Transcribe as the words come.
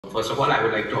First of all, I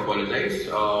would like to apologize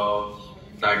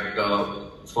that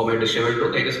for my disheveled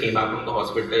tooth. I just came back from the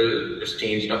hospital, just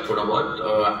changed up thoda bahut.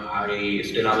 I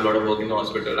still have a lot of work in the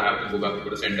hospital. I have to go back to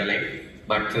the center line.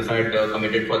 But since I had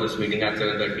committed for this meeting at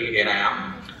 7:30, here I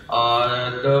am.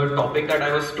 The topic that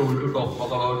I was told to talk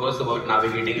about was about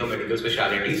navigating your medical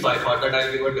specialty. So I thought that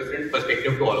I'll give a different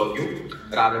perspective to all of you,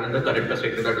 rather than the current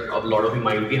perspective that a lot of you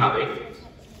might be having.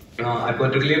 I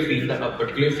particularly feel that,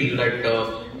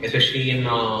 especially in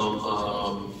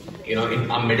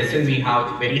in our medicine, we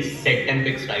have very set and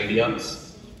fixed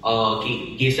ideas.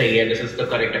 This is the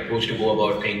correct approach to go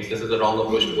about things. This is the wrong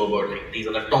approach to go about things. These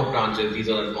are the top branches. These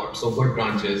are the not so good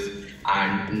branches,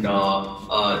 and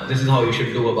this is how you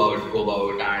should go about,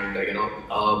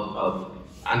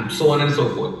 and so on and so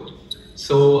forth.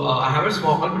 So I have a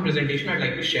small presentation I'd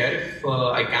like to share if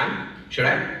I can. Should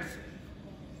I?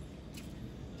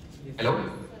 Hello?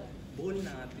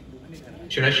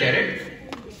 Should I share it?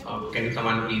 Can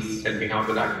someone please help me out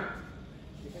with that?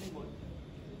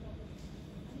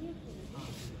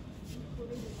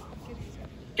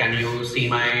 Can you see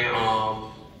my,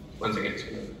 one second.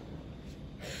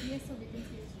 Yes, sir, we can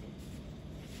see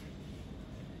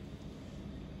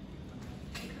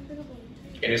it.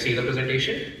 Can you see the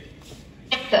presentation?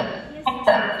 Yes, sir.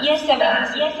 Yes, sir.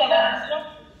 Yes, sir.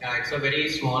 Yeah, it's a very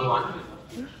small one.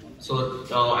 So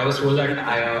I was told that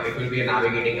it will be a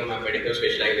navigating a medical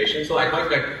specialization. So I thought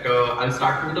that I'll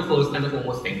start with the first and the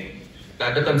foremost thing.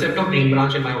 That the concept of dream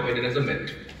branch, in my opinion, is a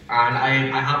myth. And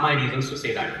I have my reasons to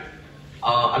say that.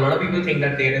 A lot of people think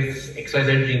that there is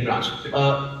XYZ dream branch.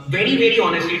 Very, very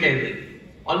honestly tell me,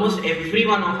 almost every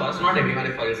one of us, not everyone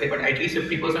if I'll say, but at least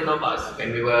 50% of us,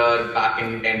 when we were back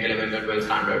in 10th, 11th or 12th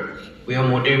standard, we were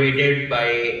motivated by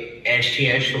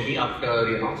SGS only after,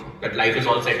 that life is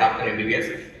all set after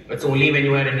MBBS. It's only when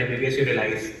you are in MBBS you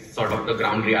realize sort of the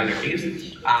ground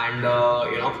realities. And,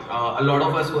 a lot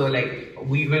of us were like,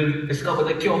 we will discover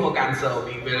the cure for cancer,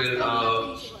 we will,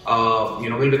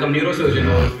 we'll become neurosurgeon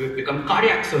or we'll become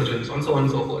cardiac surgeons, and so on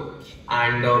and so forth.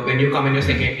 And when you come in your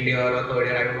second year or third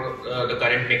year, I don't know the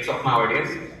current mix of my audience,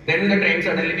 then the trend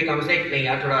suddenly becomes like, nahi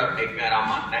yaar, thoda take mein aaram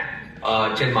maarna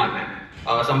hai, chill maarna hai.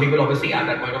 Some people obviously at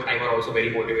that point of time are also very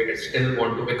motivated, still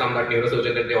want to become that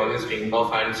neurosurgeon that they always dreamed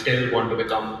of, and still want to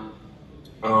become,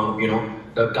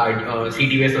 the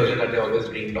CTV surgeon that they always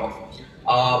dreamed of.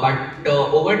 But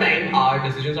over time, our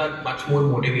decisions are much more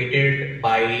motivated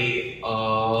by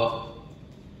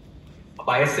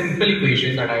a simple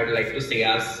equation that I would like to say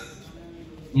as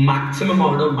maximum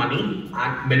amount of money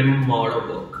and minimum amount of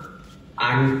work.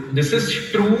 And this is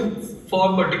true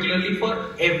particularly for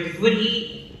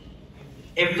every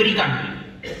country.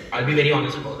 I'll be very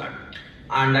honest about that.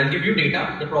 And I'll give you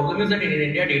data. The problem is that in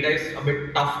India, data is a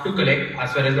bit tough to collect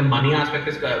as far as the money aspect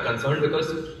is concerned,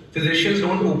 because physicians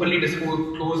don't openly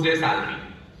disclose their salary.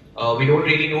 We don't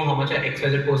really know how much an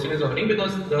XYZ person is earning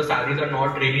because the salaries are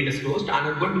not really disclosed, and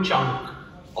a good chunk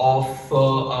of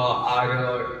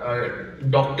our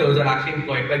doctors are actually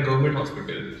employed by government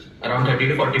hospitals. Around 30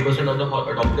 to 40% of the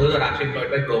doctors are actually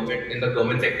employed by government, in the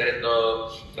government sector, in the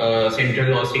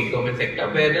central or state government sector,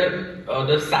 where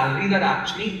the salaries are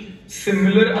actually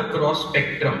similar across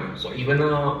spectrum. So even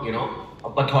a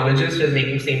pathologist is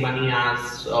making the same money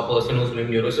as a person who's doing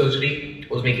neurosurgery,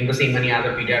 who's making the same money as a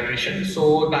pediatrician.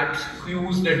 So that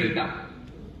skews the data.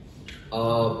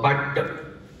 But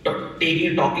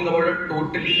talking about a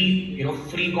totally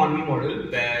free economy model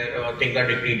where things are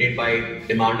dictated by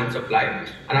demand and supply,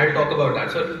 and I'll talk about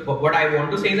that. So what I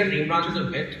want to say is that dream branch is a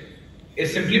myth,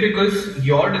 is simply because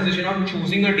your decision of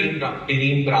choosing a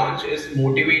dream branch is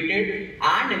motivated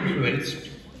and influenced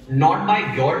not by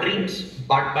your dreams,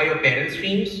 but by your parents'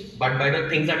 dreams, but by the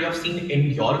things that you have seen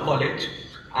in your college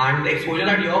and the exposure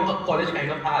that your college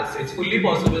kind of has. It's fully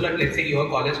possible that, let's say, your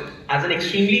college has an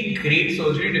extremely great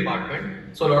surgery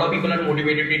department, so a lot of people are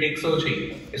motivated to take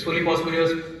surgery. It's fully possible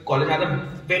your college has a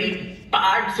very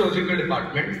bad surgical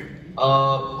department,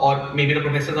 or maybe the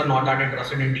professors are not that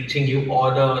interested in teaching you,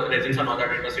 or the residents are not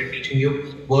that interested in teaching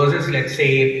you, versus, let's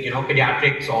say,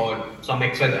 pediatrics or some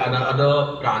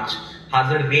other branch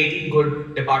has a really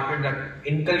good department that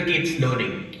inculcates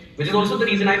learning. Which is also the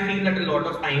reason I feel that a lot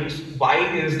of times, why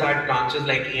is that branches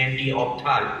like ENT,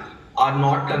 Opthal are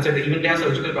not considered, even their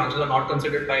surgical branches are not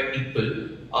considered by people,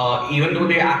 even though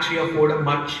they actually afford a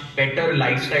much better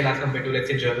lifestyle as compared to, let's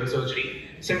say, general surgery,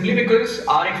 simply because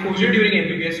our exposure during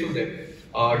MBBS to them,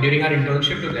 during our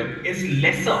internship to them, is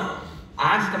lesser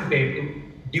as compared to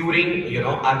during,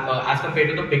 as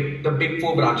compared to the big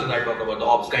four branches I talk about, the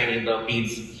Obs, Gynae, the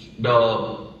Peds,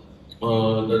 the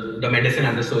the medicine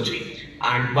and the surgery.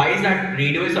 And why is that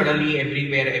radio is suddenly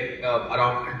everywhere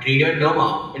around radio and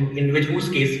derma, in whose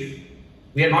case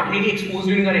we are not really exposed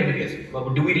during our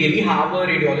MBBS. Do we really have a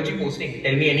radiology posting?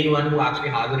 Tell me anyone who actually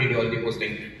has a radiology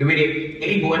posting. Do we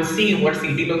really go and see what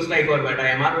CT looks like or what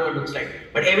MRO looks like?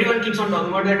 But everyone keeps on talking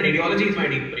about that radiology is my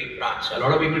dream branch. A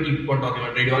lot of people keep on talking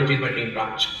about radiology is my dream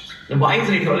branch. Then why is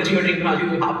radiology your dream branch?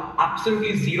 You have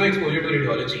absolutely zero exposure to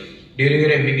radiology during your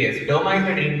MBBS. Derma is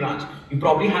my dream branch. You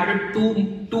probably had a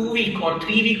two-week or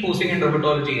 3-week posting in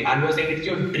dermatology and you're saying it's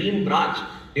your dream branch.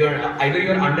 Either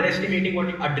you're underestimating what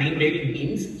a dream really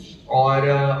means, or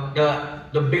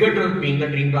the bigger truth being the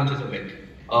dream branch is a myth.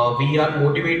 We are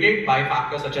motivated by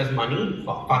factors such as money,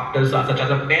 factors such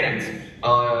as our parents.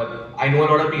 I know a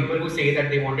lot of people who say that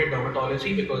they wanted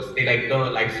dermatology because they like the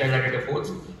lifestyle that it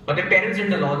affords, but their parents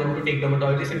didn't allow them to take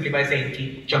dermatology simply by saying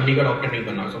ki chamdi ka doctor nahi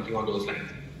banna or something on those lines.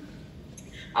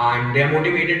 And they are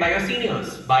motivated by your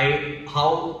seniors, by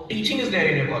how teaching is there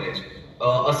in your college.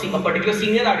 A particular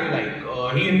senior that you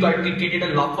like, he inculcated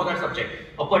a love for that subject.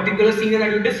 A particular senior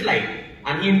that you dislike,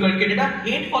 and he inculcated a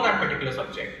hate for that particular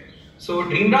subject. So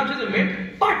dream branch is a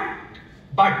myth,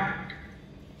 but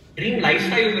dream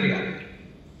lifestyle is a reality.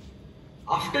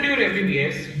 After your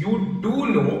MBBS, you do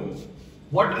know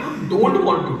what you don't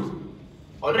want to do.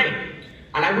 Alright?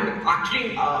 And I would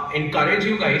actually encourage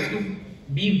you guys to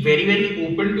be very, very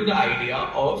open to the idea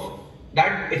of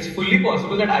that it's fully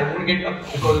possible that I won't get up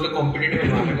because of the competitive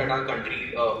environment that our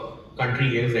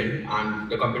country is in and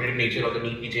the competitive nature of the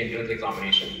NEET PG entrance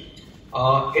examination.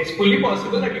 It's fully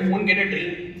possible that you won't get a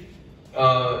dream,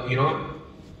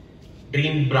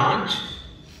 dream branch.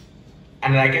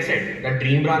 And like I said, that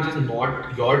dream branch is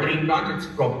not your dream branch.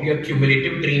 It's probably a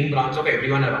cumulative dream branch of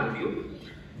everyone around you.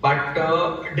 But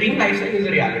dream lifestyle is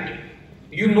a reality.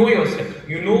 You know yourself.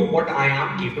 You know what I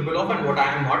am capable of and what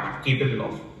I am not capable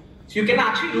of. So you can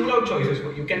actually rule out choices.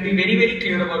 You can be very, very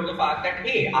clear about the fact that,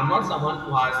 hey, I'm not someone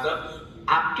who has the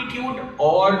aptitude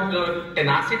or the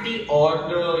tenacity or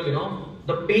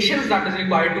the patience that is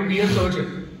required to be a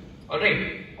surgeon.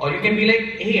 Alright? Or you can be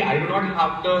like, hey, I do not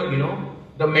have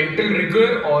the mental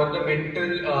rigor or the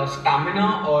mental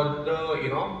stamina or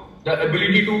the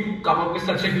ability to come up with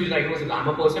such a huge diagnosis. I'm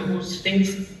a person who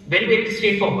thinks very, very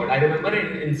straightforward. I remember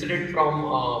an incident from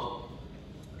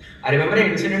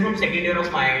second year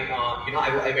of mine.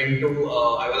 I went to,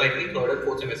 I was I think third or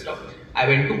fourth semester. I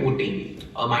went to OT,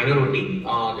 minor OT.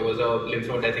 There was a lymph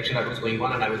node dissection that was going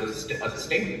on, and I was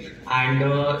assisting. And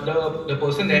the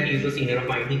person there, he's a senior of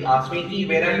mine. He asked me,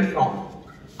 "Where are you from?"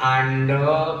 And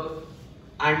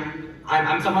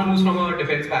I'm someone who's from a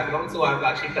defense background, so I've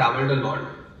actually traveled a lot.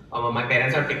 My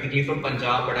parents are technically from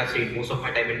Punjab, but I've stayed most of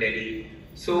my time in Delhi.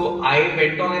 So I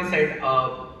went on and said,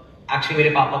 actually,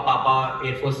 मेरे पापा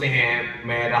Air Force से हैं,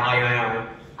 मैं रहा यहाँ हूँ.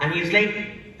 And he's like,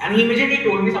 and he immediately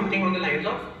told me something on the lines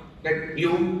of that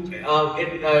you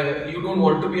don't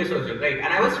want to be a surgeon, right?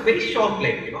 And I was very shocked,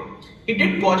 he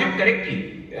did gauge it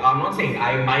correctly. I'm not saying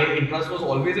my interest was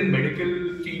always in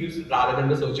medical fields rather than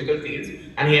the surgical fields,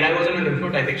 and here I was in a lymph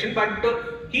node dissection. But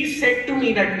he said to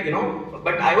me that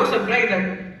but I was surprised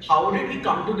that how did he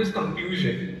come to this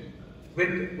conclusion with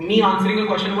me answering a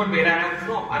question about where I am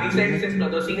from. And he said, since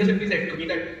the senior simply said to me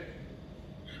that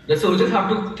the surgeons have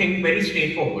to think very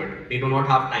straightforward. They do not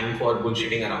have time for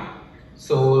bullshitting around.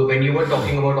 So when you were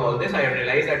talking about all this, I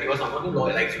realized that you are someone who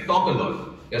likes to talk a lot.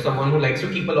 You're someone who likes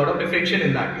to keep a lot of differentiation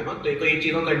in that, तो ये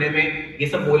चीजों करने में, ये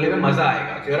सब बोलने में मजा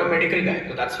आएगा. So you're a medical guy,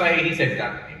 so that's why he said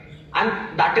that.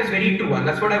 And that is very true, and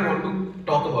that's what I want to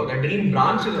talk about. That dream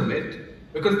branch is a myth.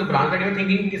 Because the branch that you're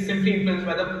thinking is simply influenced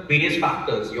by the various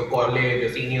factors, your college,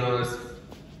 your seniors,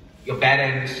 your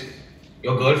parents,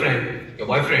 your girlfriend, your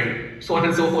boyfriend, so on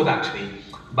and so forth actually.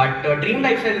 But dream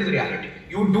lifestyle is reality.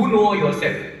 You do know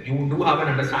yourself. You do have an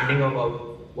understanding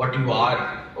about what you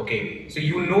are. Okay, so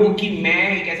you know कि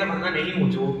मैं एक ऐसा बंदा नहीं हूँ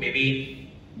जो maybe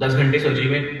 10 घंटे surgery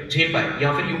में झेल पाए.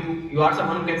 या फिर you are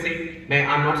someone who can say,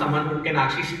 I'm not someone who can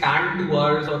actually stand 2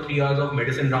 hours or 3 hours of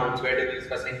medicine rounds where they're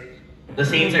discussing the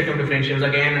same set of differentials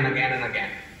again and again and again.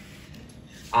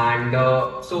 And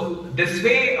so this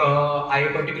way, I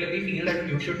particularly feel that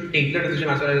you should take the decision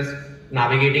as far as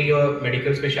navigating your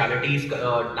medical specialties,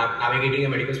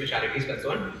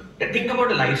 concerned. Then think about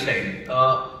the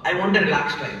lifestyle. I want a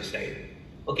relaxed lifestyle.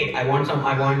 Okay, I want to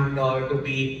have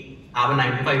a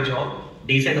 9 to 5 job.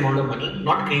 decent amount of money,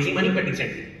 not crazy money but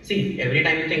decent. See, every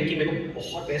time you think कि मेरे को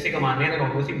बहुत पैसे कमाने हैं, then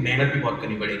obviously मेहनत भी बहुत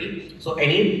करनी पड़ेगी. So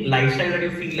any lifestyle that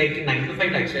you feel like 9 to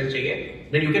 5 lifestyle चाहिए,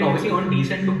 then you can obviously earn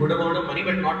decent to good amount of money,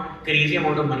 but not crazy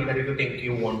amount of money that you think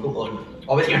you want to earn.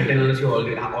 Obviously, until unless you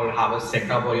already have a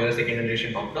setup or you're a second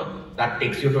generation doctor, that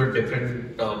takes you to a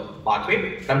different pathway.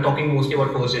 I'm talking mostly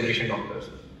about first generation doctors.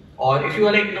 Or if you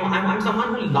are like, no, I'm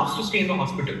someone who loves to stay in the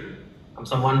hospital. I'm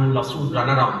someone who loves to run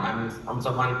around. I'm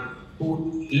someone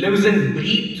who lives and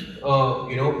breathes,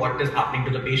 what is happening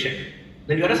to the patient.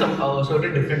 Then you are a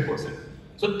certain different person.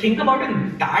 So think about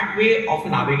in that way of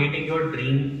navigating your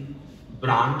dream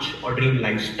branch or dream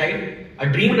lifestyle. A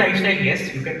dream lifestyle,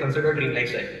 yes, you can consider a dream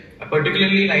lifestyle. I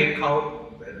particularly like how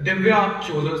Divya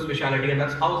chose her specialty, and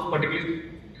that's how particularly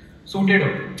suited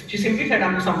her. She simply said,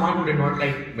 I'm someone who did not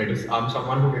like medicine, I'm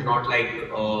someone who did not like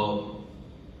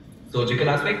surgical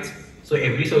aspects. So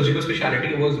every surgical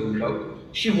specialty was ruled out.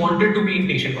 She wanted to be in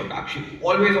patient contact. She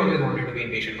always wanted to be in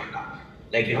patient contact.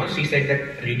 Like, she said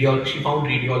that she found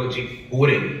radiology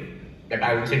boring. That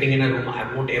I was sitting in a room,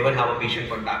 I won't ever have a patient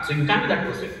contact. So you can't be that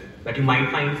person. But you might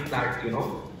find that,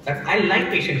 that I like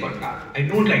patient contact. I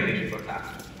don't like patient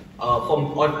contact.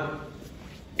 Or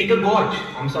take a gauge.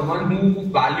 I'm someone who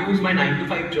values my 9 to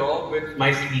 5 job with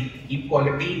my sleep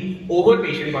quality over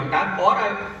patient contact, or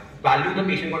I value the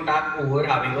patient contact over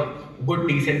having a good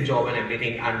decent job and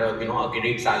everything, and a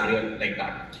great salary like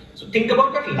that. So think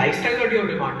about that lifestyle that you're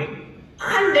demanding,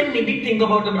 and then maybe think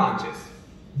about the branches.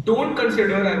 Don't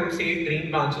consider, I would say,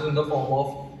 dream branches in the form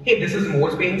of, hey, this is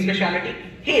more paying specialty.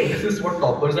 Hey, this is what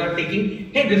toppers are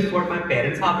taking. Hey, this is what my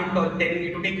parents have been telling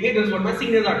me to take. Hey, this is what my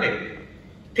seniors are telling me.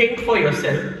 Think for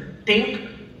yourself. Think,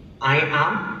 I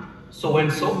am so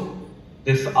and so.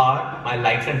 These are my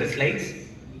likes and dislikes.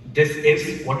 This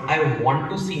is what I want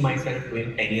to see myself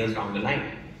doing 10 years down the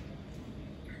line.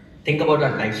 Think about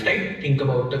that lifestyle. Think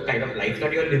about the kind of life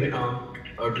that you're living,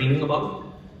 dreaming about.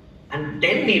 And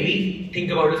then maybe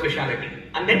think about a specialty.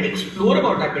 And then explore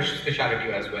about that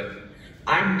specialty as well.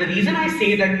 And the reason I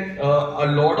say that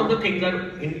a lot of the things are,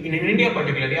 in India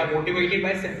particularly, are motivated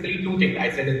by simply two things. I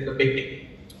said it's the big thing.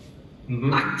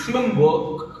 Minimum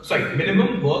work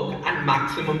and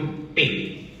maximum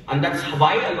pay. And that's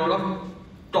why a lot of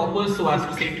toppers, so as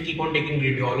to say, keep on taking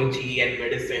radiology and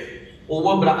medicine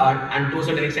over, and to a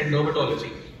certain extent dermatology.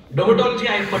 Dermatology,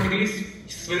 I particularly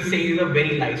will say, is a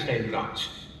very lifestyle branch.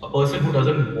 A person who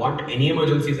doesn't want any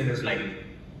emergencies in his life.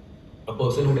 A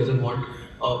person who doesn't want...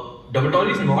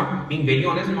 dermatology is not, being very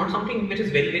honest, is not something which is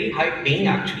very, very high paying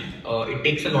actually. It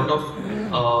takes a lot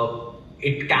of...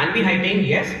 it can be high paying,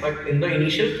 yes, but in the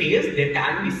initial phase, there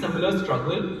can be similar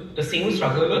struggle, the same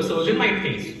struggle a surgeon might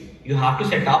face. You have to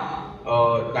set up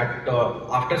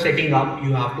after setting up,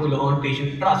 you have to learn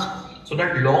patient trust. So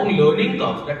that long learning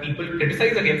curve that people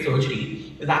criticize against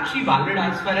surgery is actually valid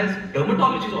as far as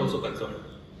dermatology is also concerned.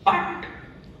 But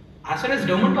as far as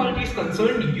dermatology is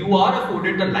concerned, you are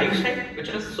afforded the lifestyle which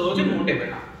a surgeon won't ever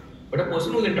have. But a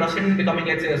person who's interested in becoming,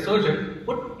 let's say, a surgeon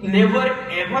would never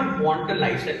ever want the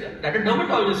lifestyle that a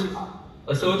dermatologist has.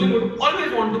 A surgeon would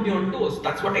always want to be on toes.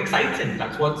 That's what excites him.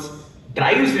 That's what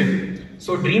drives him.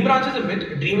 So dream branch is a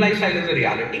myth, dream lifestyle is a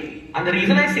reality. And the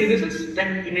reason I say this is that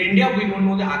in India, we don't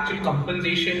know the actual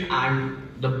compensation and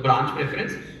the branch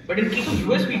preference. But in case of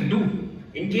US, we do.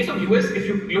 In case of US, if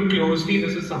you look closely,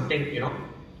 this is something,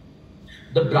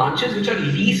 the branches which are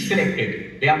least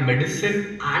selected, they are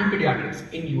medicine and pediatrics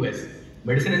in US.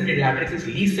 Medicine and pediatrics is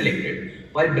least selected,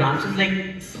 while branches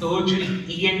like surgery,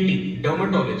 ENT,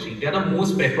 dermatology, they are the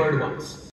most preferred ones.